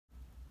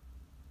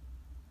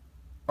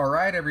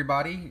Alright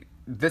everybody,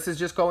 this is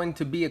just going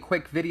to be a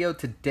quick video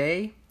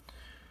today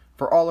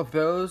for all of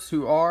those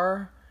who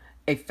are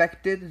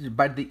affected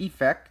by the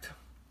effect,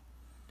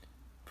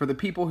 for the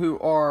people who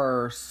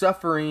are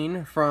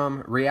suffering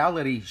from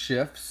reality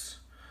shifts,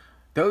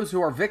 those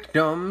who are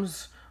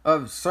victims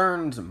of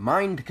CERN's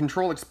mind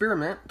control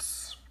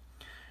experiments.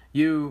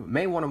 You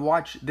may want to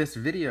watch this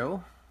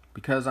video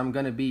because I'm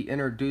going to be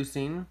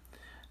introducing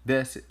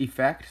this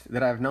effect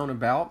that I've known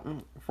about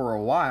for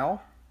a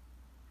while.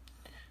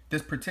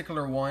 This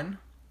particular one,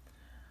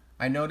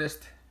 I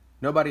noticed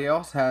nobody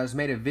else has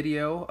made a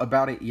video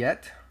about it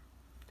yet.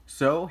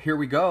 So here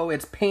we go.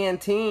 It's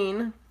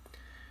Panténe,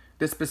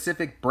 the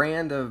specific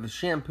brand of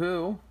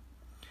shampoo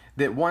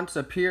that once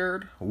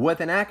appeared with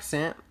an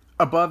accent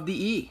above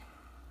the E.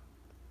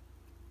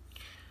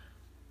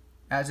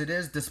 As it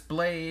is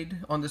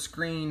displayed on the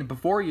screen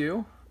before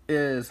you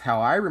is how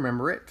I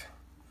remember it.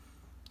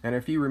 And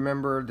if you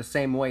remember the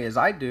same way as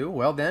I do,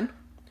 well then,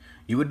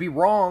 you would be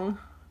wrong.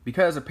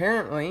 Because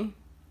apparently,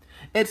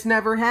 it's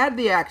never had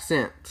the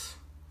accent.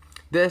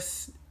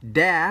 This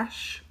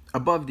dash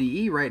above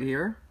the E right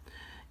here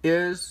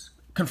is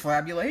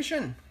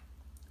confabulation.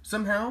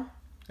 Somehow,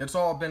 it's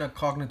all been a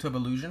cognitive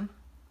illusion.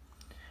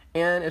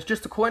 And it's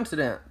just a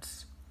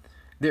coincidence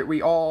that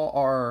we all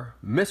are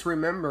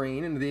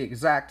misremembering the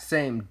exact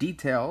same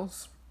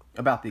details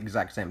about the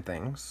exact same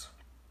things.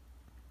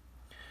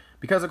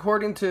 Because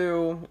according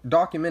to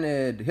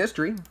documented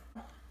history,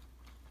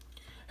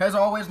 has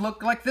always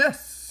looked like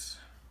this,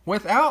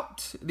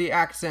 without the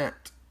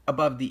accent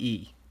above the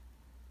E.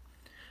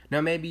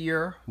 Now maybe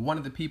you're one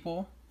of the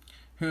people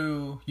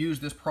who use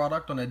this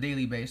product on a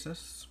daily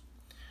basis.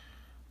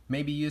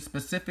 Maybe you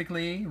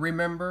specifically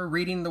remember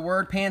reading the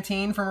word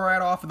Panténe from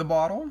right off of the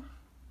bottle,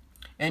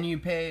 and you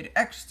paid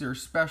extra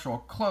special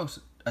close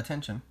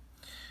attention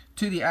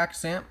to the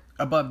accent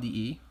above the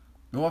E.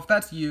 Well, if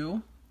that's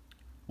you,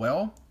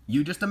 well,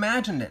 you just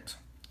imagined it,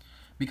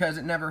 because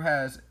it never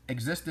has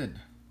existed.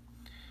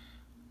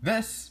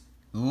 This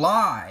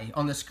lie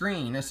on the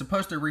screen is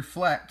supposed to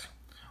reflect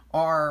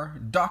our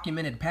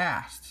documented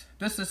past.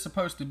 This is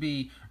supposed to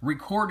be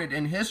recorded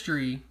in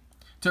history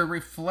to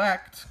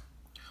reflect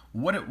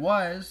what it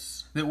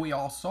was that we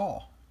all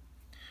saw.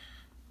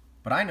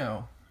 But I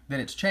know that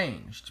it's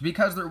changed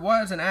because there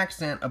was an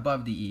accent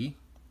above the E,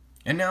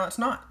 and now it's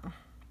not.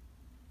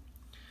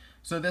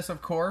 So this,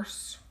 of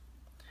course,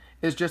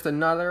 is just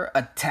another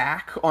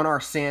attack on our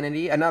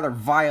sanity, another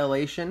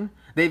violation.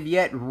 They've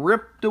yet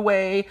ripped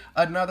away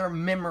another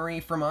memory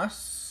from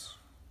us.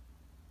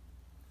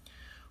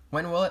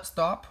 When will it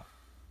stop?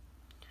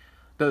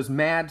 Those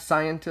mad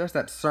scientists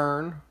at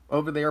CERN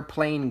over there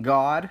playing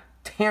God,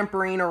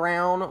 tampering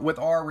around with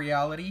our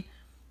reality,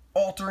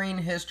 altering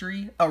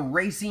history,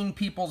 erasing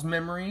people's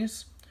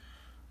memories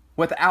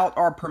without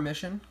our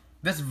permission.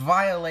 This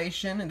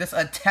violation, this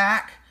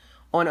attack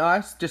on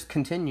us just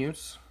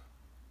continues.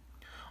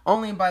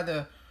 Only by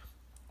the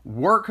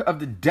work of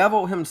the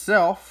devil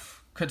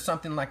himself could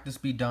something like this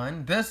be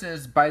done. This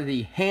is by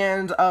the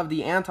hands of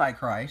the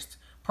Antichrist,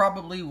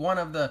 probably one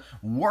of the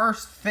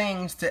worst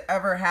things to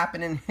ever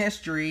happen in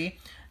history,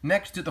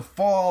 next to the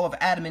fall of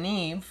Adam and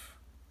Eve.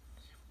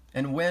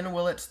 And when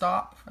will it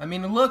stop? I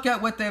mean, look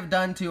at what they've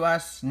done to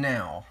us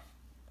now.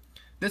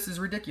 This is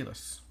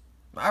ridiculous.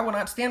 I will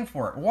not stand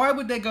for it. Why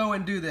would they go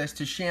and do this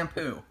to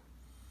shampoo?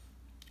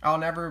 I'll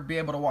never be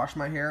able to wash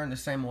my hair in the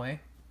same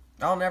way.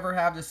 I'll never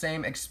have the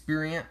same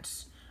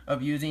experience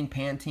of using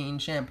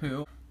Panténe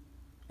shampoo.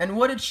 And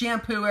what did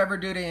shampoo ever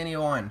do to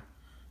anyone?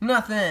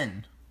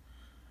 Nothing.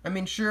 I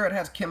mean, sure, it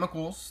has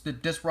chemicals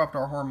that disrupt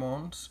our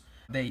hormones.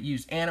 They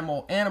use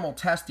animal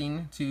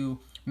testing to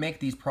make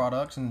these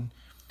products and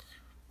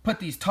put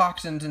these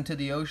toxins into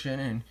the ocean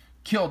and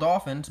kill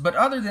dolphins. But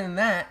other than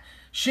that,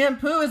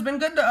 shampoo has been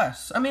good to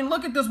us. I mean,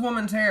 look at this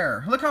woman's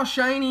hair. Look how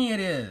shiny it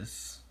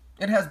is.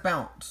 It has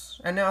bounce.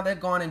 And now they've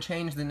gone and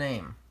changed the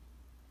name.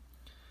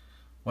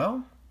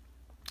 Well,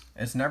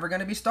 it's never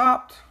going to be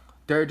stopped.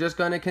 They're just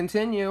going to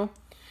continue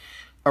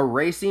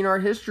erasing our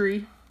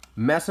history,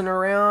 messing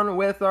around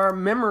with our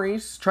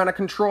memories, trying to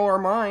control our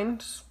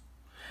minds.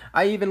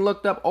 I even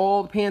looked up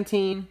old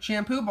Panténe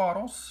shampoo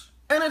bottles,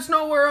 and it's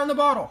nowhere on the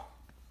bottle,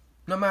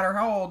 no matter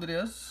how old it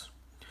is.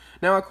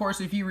 Now, of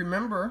course, if you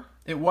remember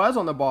it was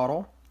on the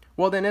bottle,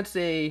 well, then it's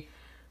a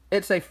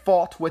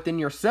fault within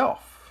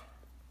yourself.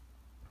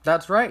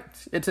 That's right.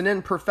 It's an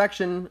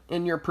imperfection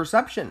in your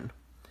perception.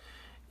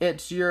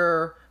 It's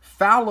your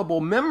fallible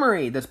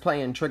memory that's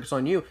playing tricks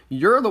on you.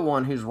 You're the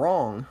one who's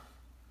wrong.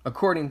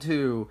 According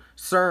to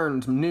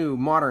CERN's new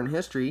modern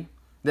history,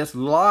 this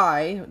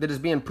lie that is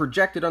being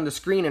projected on the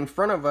screen in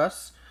front of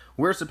us,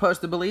 we're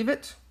supposed to believe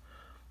it?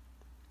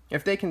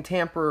 If they can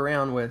tamper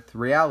around with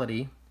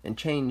reality and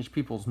change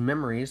people's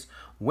memories,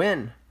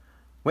 when?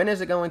 When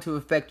is it going to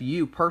affect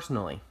you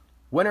personally?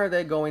 When are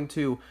they going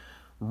to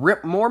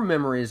rip more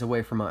memories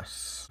away from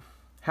us?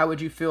 How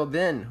would you feel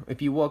then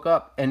if you woke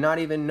up and not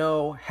even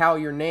know how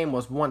your name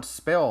was once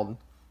spelled?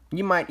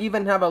 You might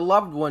even have a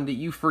loved one that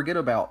you forget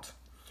about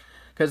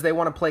because they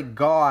want to play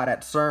God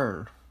at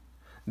CERN.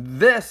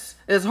 This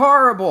is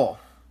horrible.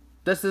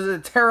 This is a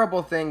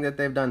terrible thing that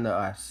they've done to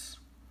us.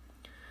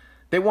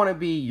 They want to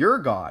be your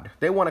God.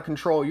 They want to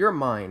control your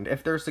mind.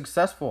 If they're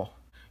successful,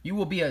 you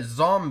will be a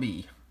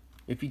zombie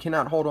if you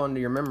cannot hold on to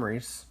your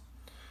memories.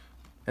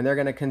 And they're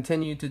going to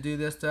continue to do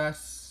this to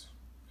us.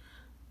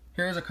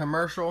 Here's a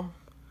commercial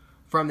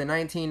from the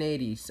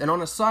 1980s. And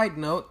on a side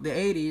note, the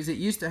 80s, it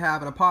used to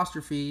have an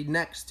apostrophe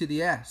next to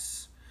the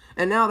S.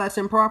 And now that's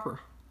improper.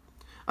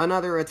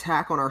 Another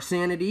attack on our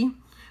sanity.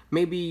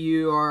 Maybe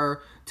you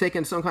are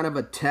taking some kind of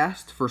a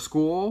test for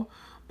school.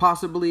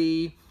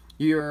 Possibly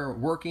you're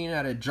working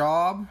at a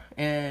job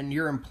and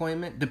your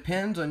employment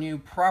depends on you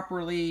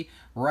properly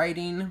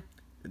writing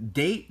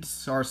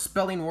dates or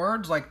spelling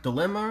words like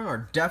dilemma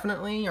or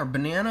definitely or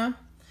banana.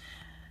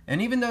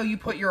 And even though you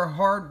put your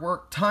hard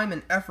work, time,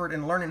 and effort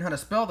in learning how to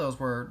spell those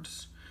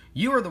words,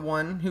 you are the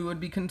one who would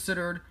be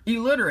considered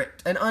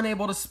illiterate and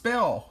unable to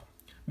spell,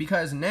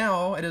 because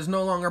now it is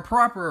no longer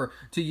proper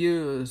to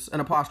use an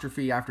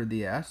apostrophe after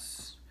the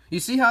S. You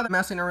see how they're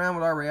messing around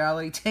with our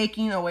reality,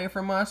 taking away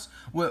from us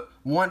what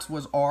once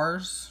was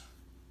ours?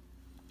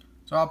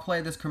 So I'll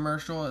play this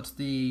commercial. It's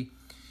the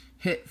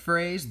hit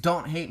phrase,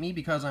 "Don't hate me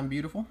because I'm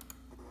beautiful."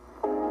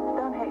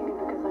 Don't hate me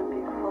because I'm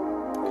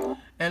beautiful.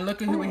 And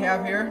look at who we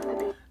have here.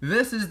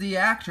 This is the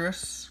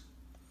actress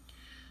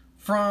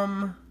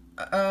from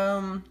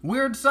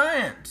Weird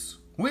Science.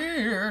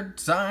 Weird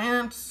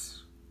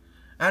Science.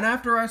 And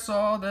after I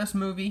saw this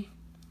movie,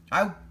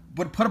 I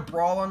would put a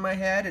bra on my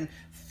head and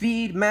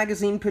feed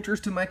magazine pictures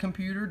to my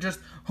computer, just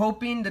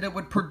hoping that it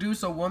would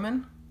produce a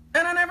woman.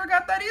 And I never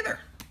got that either.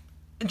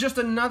 Just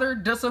another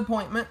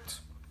disappointment.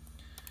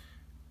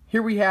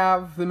 Here we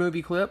have the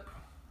movie clip.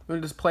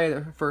 We'll just play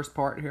the first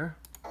part here.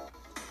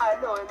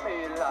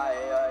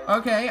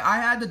 Okay, I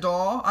had the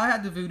doll. I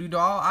had the voodoo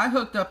doll. I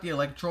hooked up the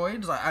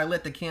electrodes. I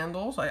lit the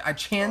candles. I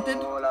chanted.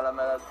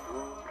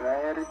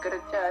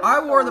 I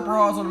wore the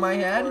bras on my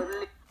head.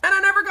 And I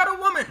never got a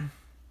woman.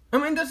 I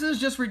mean, this is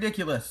just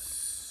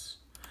ridiculous.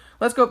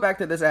 Let's go back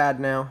to this ad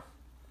now.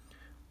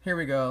 Here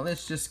we go.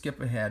 Let's just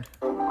skip ahead.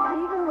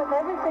 Even with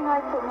everything I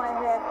put my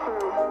hair through,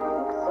 it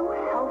looks so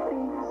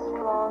healthy,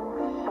 strong,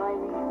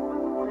 shiny.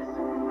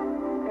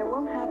 Listen, it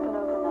won't happen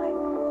overnight,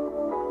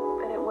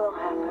 but it will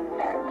happen.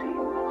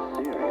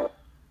 Pantene, serious.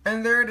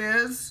 And there it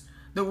is.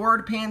 The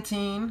word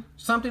Panténe.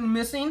 Something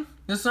missing?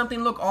 Does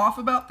something look off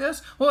about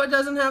this? Well, it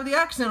doesn't have the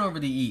accent over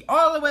the E.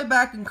 All the way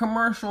back in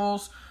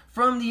commercials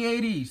from the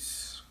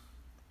 80s.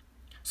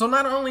 So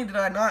not only did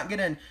I not get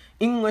an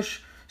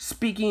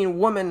English-speaking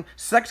woman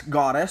sex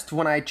goddess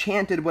when I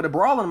chanted with a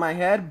bra on my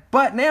head,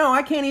 but now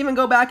I can't even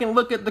go back and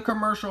look at the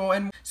commercial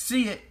and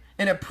see it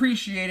and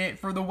appreciate it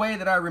for the way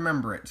that I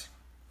remember it.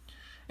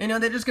 You know,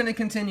 they're just going to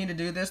continue to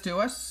do this to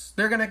us.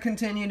 They're going to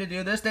continue to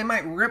do this. They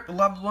might rip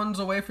loved ones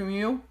away from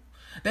you.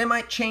 They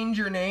might change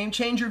your name,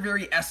 change your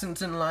very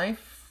essence in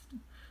life,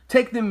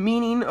 take the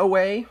meaning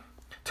away,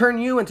 turn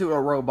you into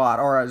a robot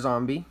or a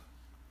zombie.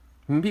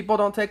 And people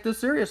don't take this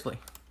seriously.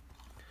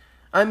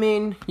 I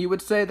mean, you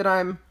would say that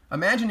I'm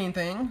imagining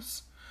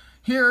things.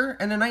 Here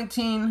in the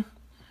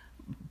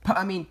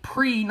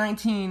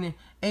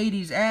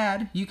pre-1980s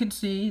ad, you can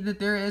see that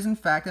there is in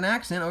fact an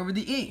accent over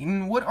the E.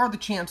 And what are the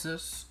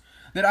chances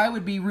that I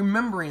would be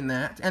remembering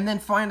that and then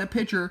find a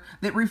picture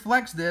that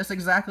reflects this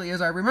exactly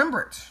as I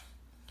remember it?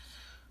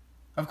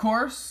 Of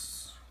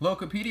course,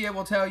 Wikipedia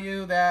will tell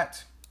you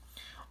that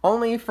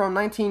only from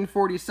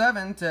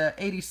 1947 to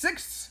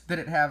 86 did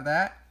it have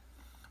that,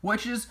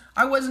 which is,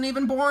 I wasn't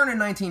even born in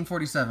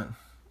 1947.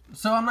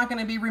 So I'm not going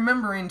to be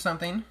remembering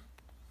something.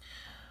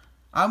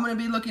 I'm going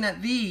to be looking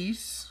at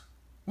these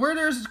where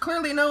there's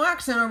clearly no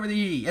accent over the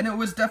E, and it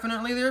was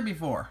definitely there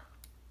before.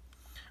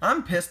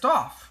 I'm pissed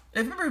off.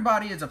 If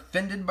everybody is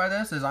offended by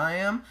this, as I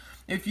am,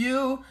 if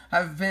you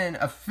have been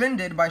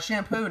offended by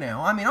shampoo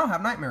now, I mean, I'll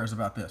have nightmares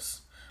about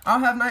this. I'll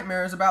have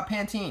nightmares about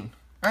Panténe.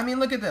 I mean,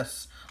 look at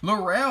this.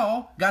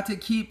 L'Oreal got to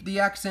keep the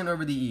accent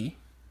over the E,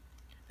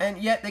 and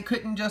yet they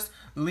couldn't just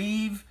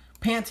leave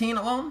Panténe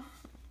alone?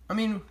 I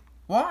mean,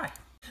 why?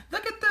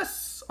 Look at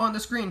this on the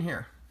screen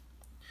here.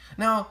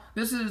 Now,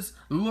 this is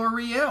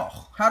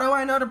L'Oreal. How do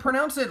I know to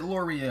pronounce it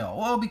L'Oreal?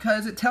 Well,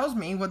 because it tells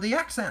me with the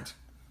accent.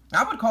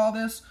 I would call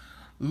this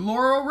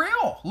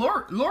L'Oreal.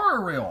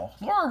 L'Oreal.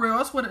 L'Oreal,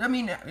 that's what, I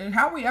mean,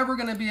 how are we ever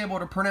going to be able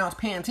to pronounce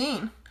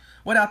Panténe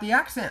without the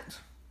accent?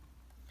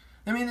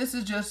 I mean, this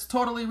is just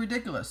totally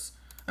ridiculous.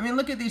 I mean,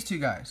 look at these two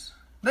guys.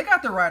 They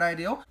got the right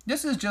ideal.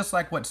 This is just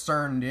like what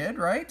CERN did,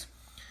 right?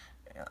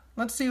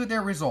 Let's see what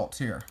their results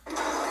here.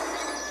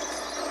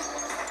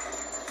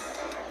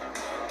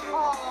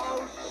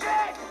 Oh,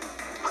 shit!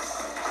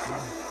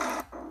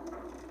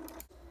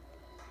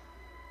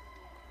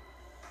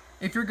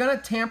 If you're gonna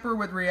tamper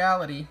with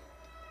reality,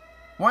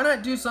 why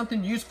not do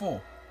something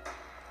useful?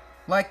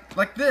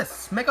 Like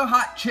this. Make a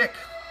hot chick.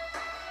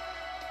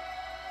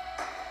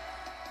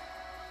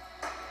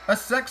 A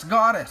sex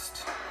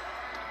goddess.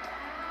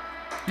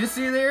 You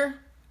see there?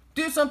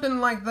 Do something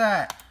like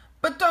that.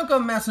 But don't go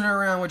messing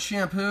around with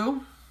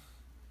shampoo.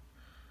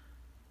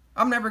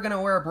 I'm never going to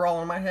wear a bra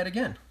on my head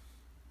again.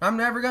 I'm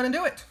never going to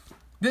do it.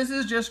 This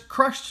has just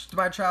crushed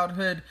my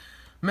childhood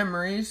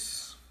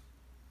memories,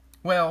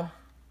 well,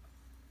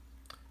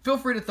 feel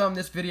free to thumb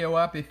this video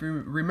up if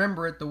you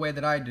remember it the way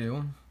that I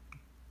do.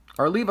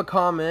 Or leave a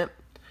comment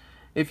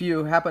if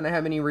you happen to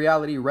have any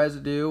reality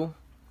residue.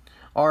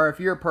 Or if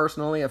you're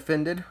personally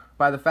offended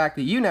by the fact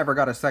that you never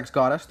got a sex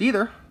goddess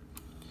either.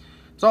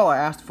 That's all I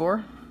asked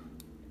for.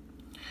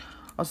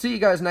 I'll see you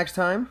guys next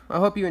time. I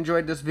hope you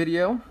enjoyed this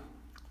video.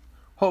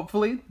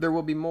 Hopefully, there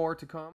will be more to come.